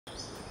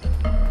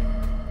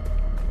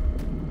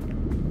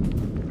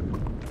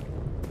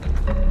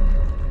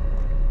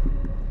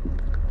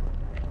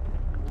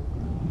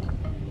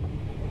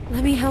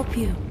me help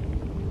you.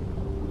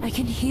 I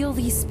can heal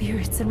these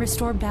spirits and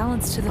restore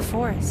balance to the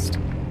forest.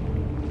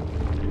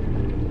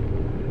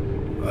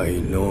 I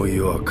know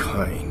you are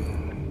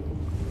kind.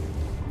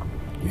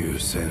 You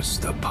sense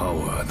the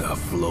power that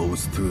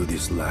flows through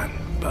this land,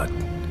 but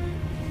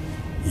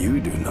you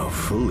do not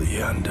fully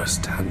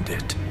understand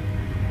it.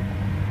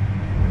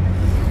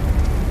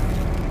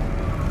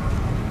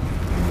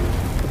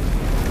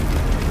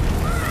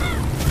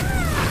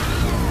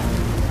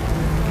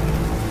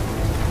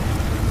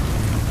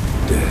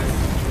 Death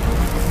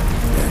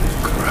and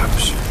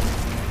corruption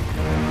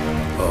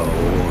are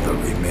all that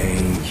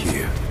remain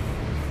here.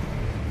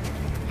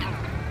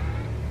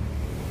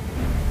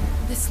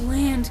 This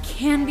land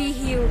can be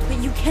healed, but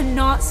you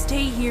cannot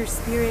stay here,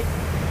 Spirit.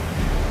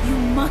 You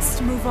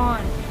must move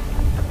on.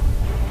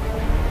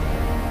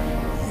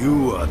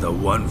 You are the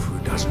one who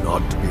does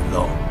not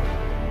belong.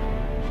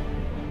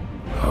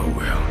 I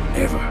will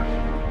never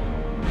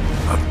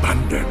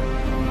abandon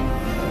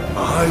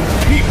my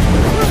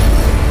people.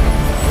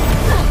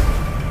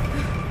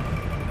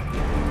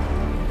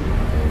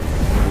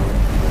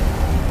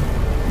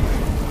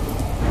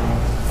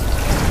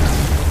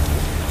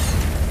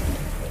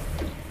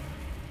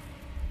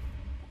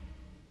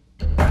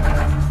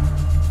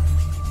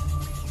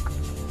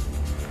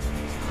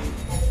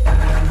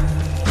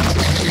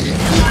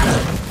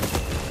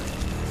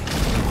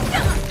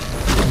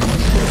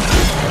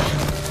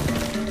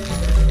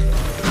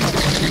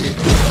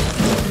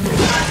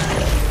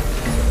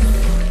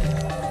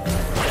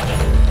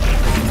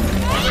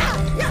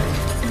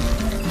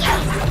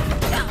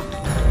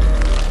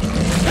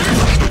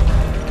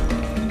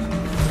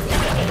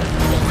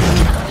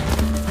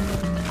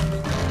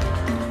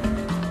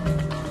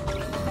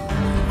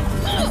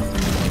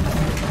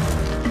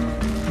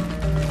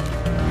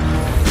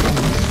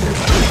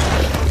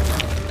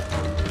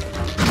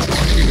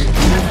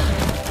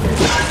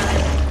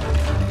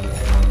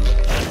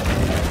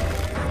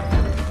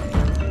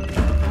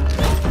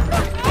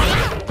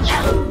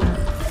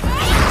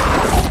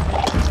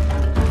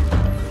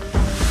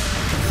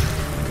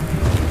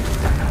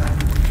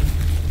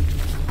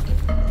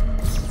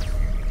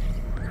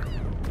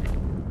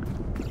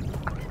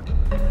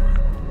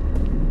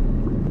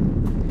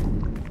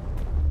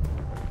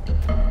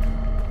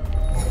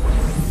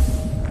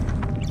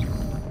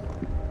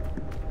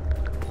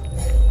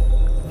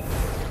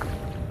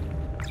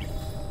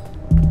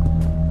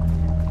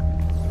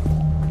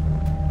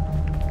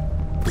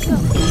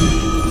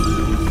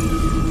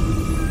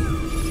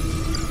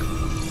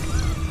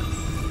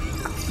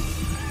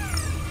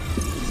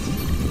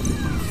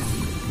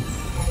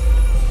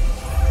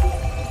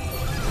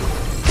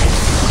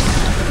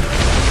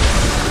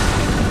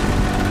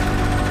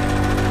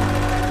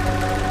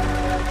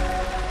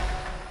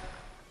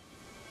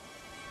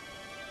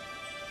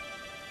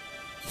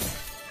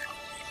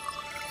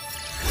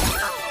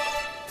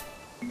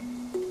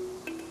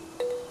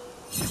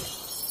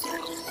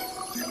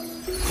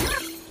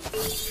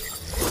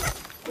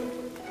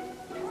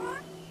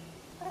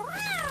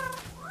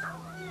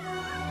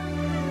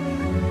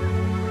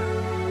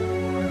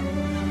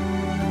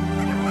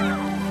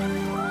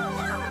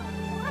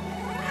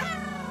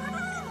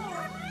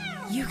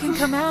 You can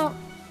come out.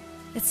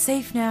 It's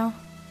safe now.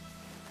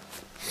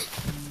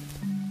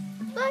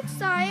 Look,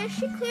 Saya,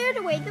 she cleared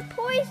away the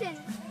poison.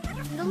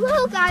 The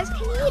little guys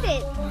can eat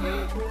it.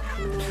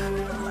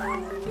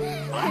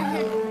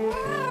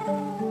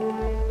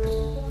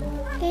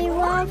 They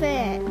love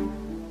it.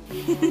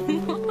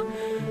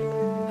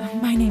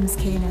 My name's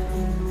Kana.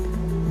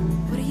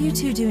 What are you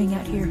two doing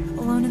out here,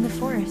 alone in the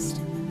forest?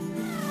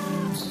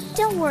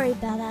 Don't worry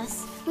about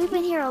us. We've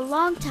been here a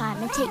long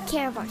time and take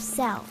care of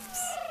ourselves.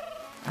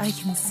 I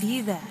can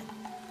see that.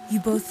 You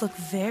both look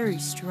very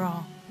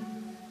strong.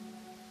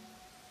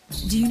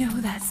 Do you know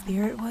who that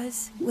spirit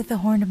was, with the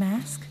horned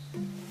mask?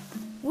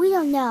 We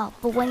don't know,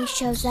 but when he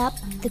shows up,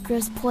 the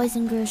girl's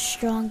poison grows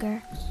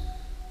stronger.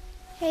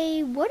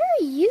 Hey, what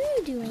are you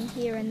doing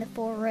here in the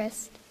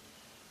forest?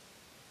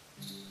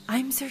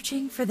 I'm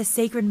searching for the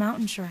sacred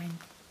mountain shrine.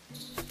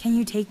 Can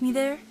you take me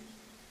there?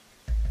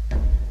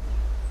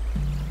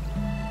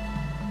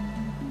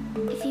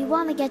 If you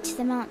want to get to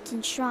the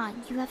mountain shrine,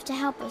 you have to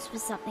help us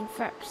with something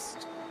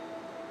first.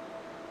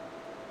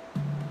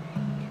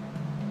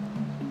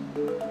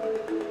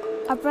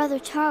 Our brother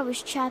Taro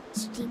was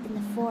trapped deep in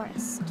the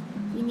forest.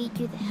 We need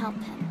you to help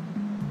him.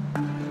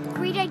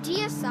 Great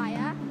idea,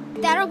 Saya.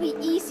 That'll be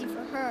easy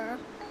for her.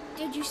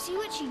 Did you see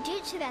what she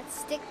did to that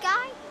stick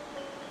guy?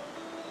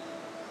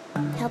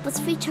 Help us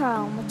free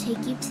Taro and we'll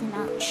take you to the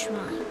mountain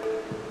shrine.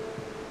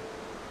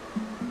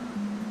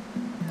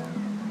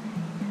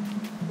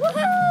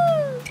 Woohoo!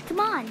 Come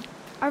on,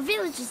 our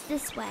village is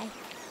this way.